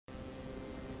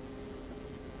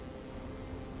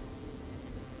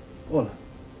Hola,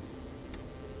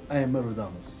 I am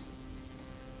Merodamus.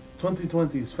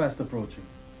 2020 is fast approaching.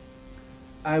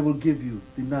 I will give you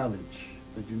the knowledge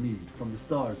that you need from the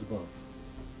stars above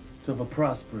to have a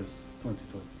prosperous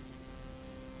 2020.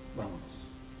 Vámonos.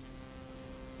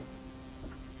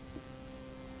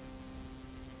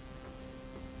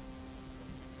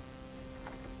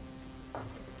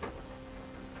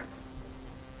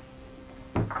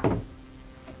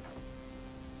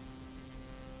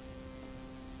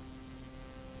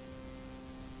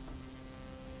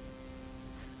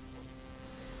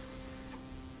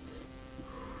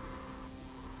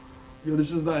 Yo,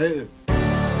 this is not hitting.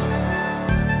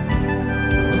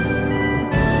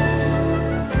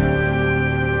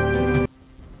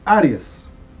 Aries,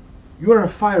 you are a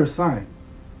fire sign.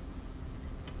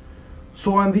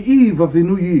 So on the eve of the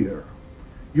new year,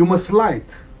 you must light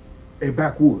a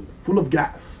backwood full of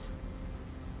gas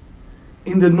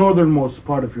in the northernmost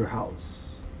part of your house.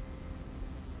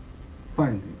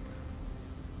 Find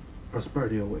it.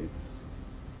 Prosperity awaits.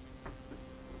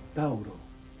 Tauro.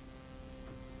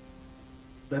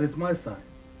 That is my sign.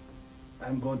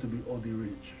 I'm going to be OD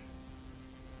rich.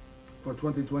 For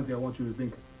 2020, I want you to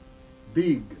think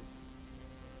big.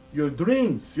 Your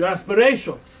dreams, your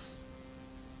aspirations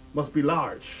must be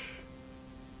large.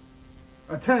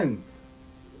 Attend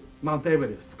Mount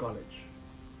Everest College.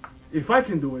 If I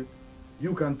can do it,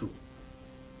 you can too.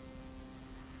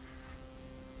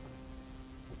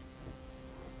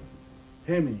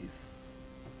 Géminis.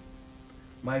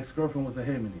 My ex-girlfriend was a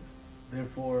Géminis.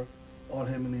 Therefore, all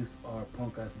Géminis are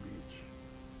punk-ass bitch.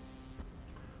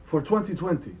 For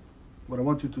 2020, what I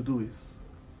want you to do is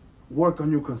work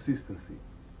on your consistency.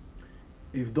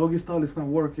 If doggy style is not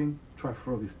working, try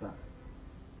froggy style.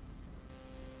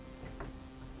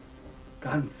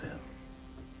 Cáncer.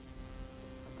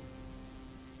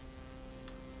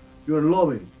 You're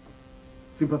loving,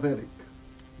 sympathetic,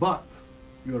 but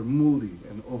you're moody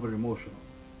and over-emotional.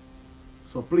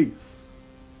 So please,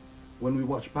 when we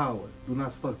watch Power, do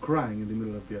not start crying in the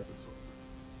middle of the episode.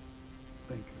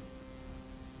 Thank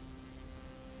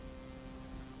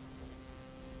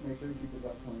you. Make sure you keep it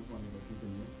about 2020, but keep it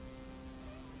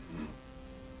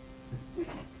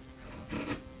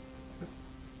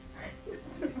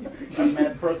in. That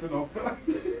mad personal.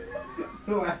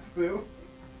 The last two.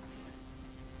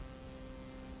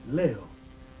 Leo,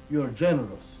 you're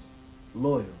generous,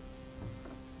 loyal.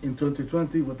 In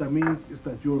 2020, what that means is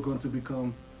that you're going to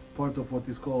become part of what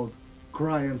is called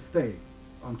cry and stay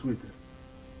on Twitter.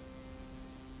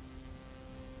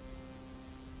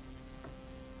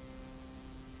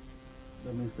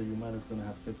 That means that your man is going to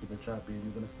have sex with a chappie and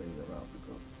you're going to stay around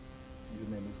because your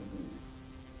name is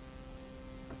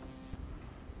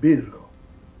Virgo.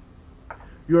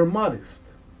 You're modest,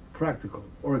 practical,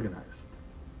 organized.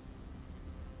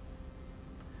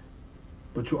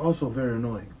 But you're also very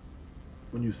annoying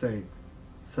when you say,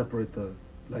 separate the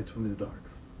lights from the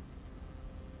darks.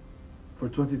 For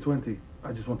 2020,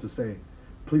 I just want to say,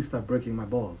 please stop breaking my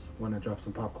balls when I drop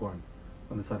some popcorn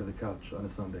on the side of the couch on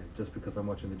a Sunday, just because I'm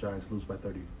watching the Giants lose by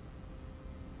 30.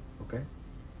 Okay?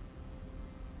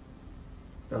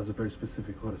 That was a very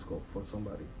specific horoscope for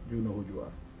somebody. You know who you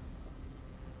are.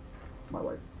 My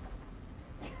wife.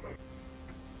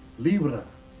 Libra.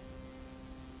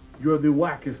 You're the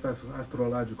wackest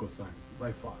astrological sign,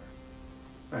 by far.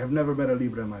 I have never met a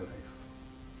Libra in my life.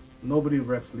 Nobody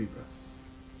reps Libras.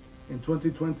 In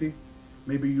 2020,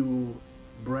 maybe you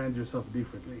brand yourself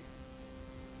differently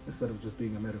instead of just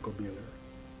being a medical biller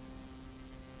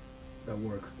that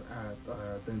works at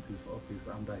a dentist's office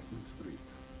on Dykeman Street.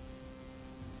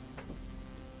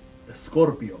 A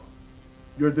Scorpio.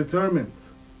 You're determined.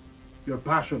 You're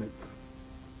passionate.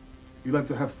 You like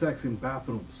to have sex in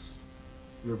bathrooms.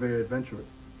 You're very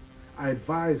adventurous. I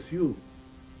advise you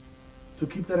to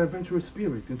keep that adventurous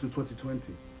spirit into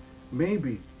 2020.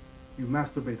 Maybe you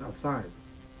masturbate outside.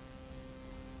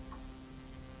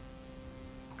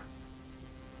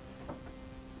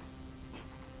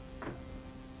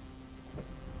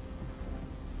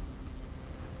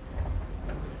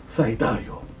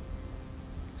 Sagittario.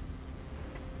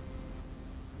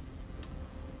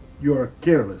 You are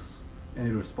careless and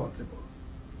irresponsible.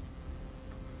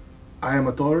 I am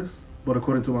a Taurus, but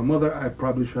according to my mother, I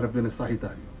probably should have been a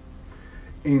Sagittario.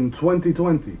 In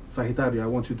 2020, Sagittario, I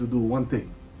want you to do one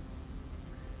thing.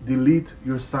 Delete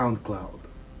your SoundCloud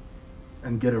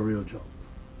and get a real job.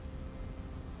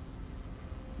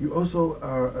 You also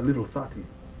are a little thotty.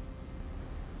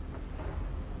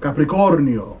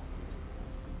 Capricornio.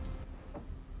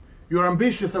 You're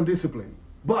ambitious and disciplined,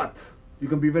 but you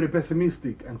can be very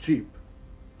pessimistic and cheap.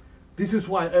 This is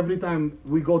why every time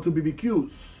we go to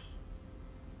BBQs,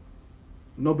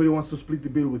 Nobody wants to split the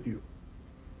bill with you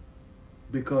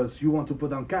because you want to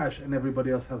put down cash and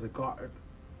everybody else has a card.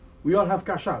 We all have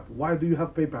Cash App. Why do you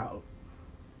have PayPal?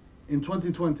 In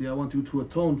 2020, I want you to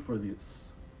atone for this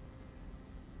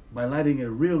by lighting a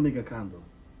real nigga candle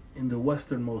in the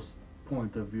westernmost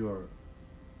point of your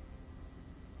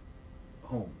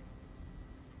home.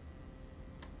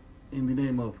 In the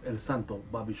name of El Santo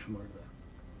Babi Shmurda.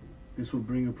 This will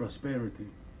bring you prosperity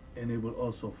and it will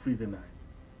also free the night.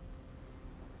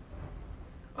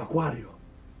 Aquario.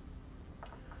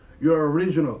 You're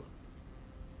original,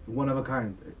 one of a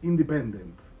kind,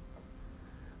 independent.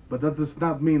 But that does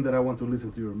not mean that I want to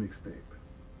listen to your mixtape.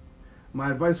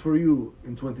 My advice for you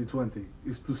in 2020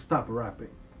 is to stop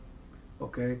rapping,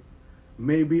 okay?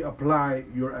 Maybe apply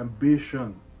your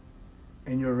ambition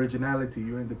and your originality,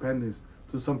 your independence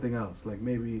to something else, like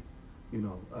maybe, you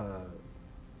know,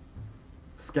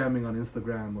 scamming on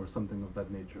Instagram or something of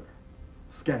that nature.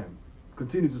 Scam.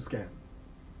 Continue to scam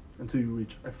until you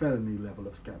reach a felony level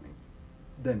of scamming.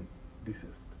 Then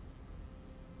desist.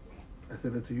 I say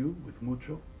that to you with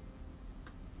mucho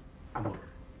amor.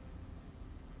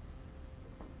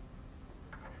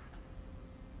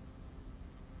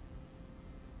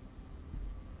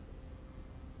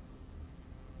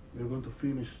 We're going to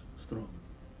finish strong.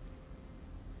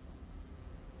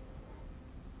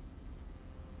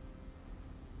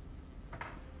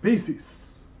 Pisces.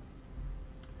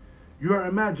 You are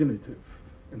imaginative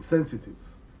and sensitive.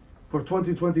 For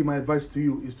 2020, my advice to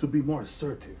you is to be more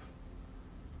assertive.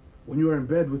 When you are in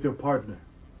bed with your partner,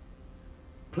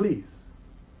 please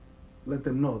let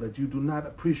them know that you do not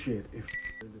appreciate if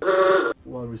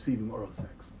while receiving oral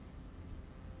sex.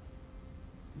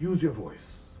 Use your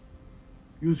voice.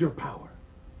 Use your power.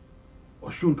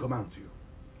 Oshun commands you.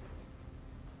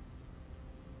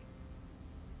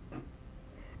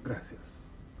 Gracias.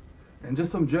 And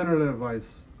just some general advice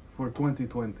for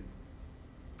 2020.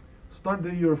 Start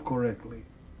the year off correctly.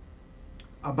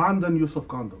 Abandon use of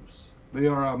condoms. They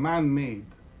are a man-made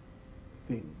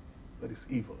thing that is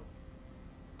evil.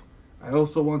 I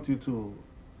also want you to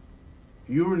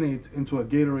urinate into a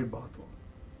Gatorade bottle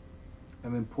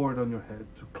and then pour it on your head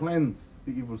to cleanse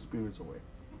the evil spirits away.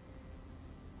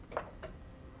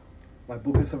 My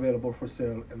book is available for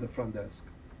sale in the front desk.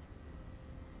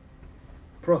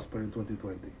 Prosper in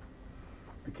 2020.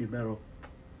 The Kid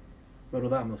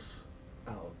Merodamus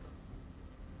out.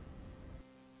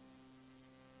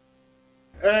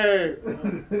 Hey!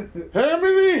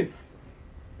 Géminis!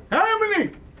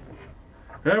 Géminis!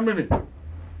 Géminis!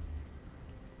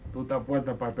 Tú estás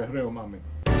puesta para el perreo, mami.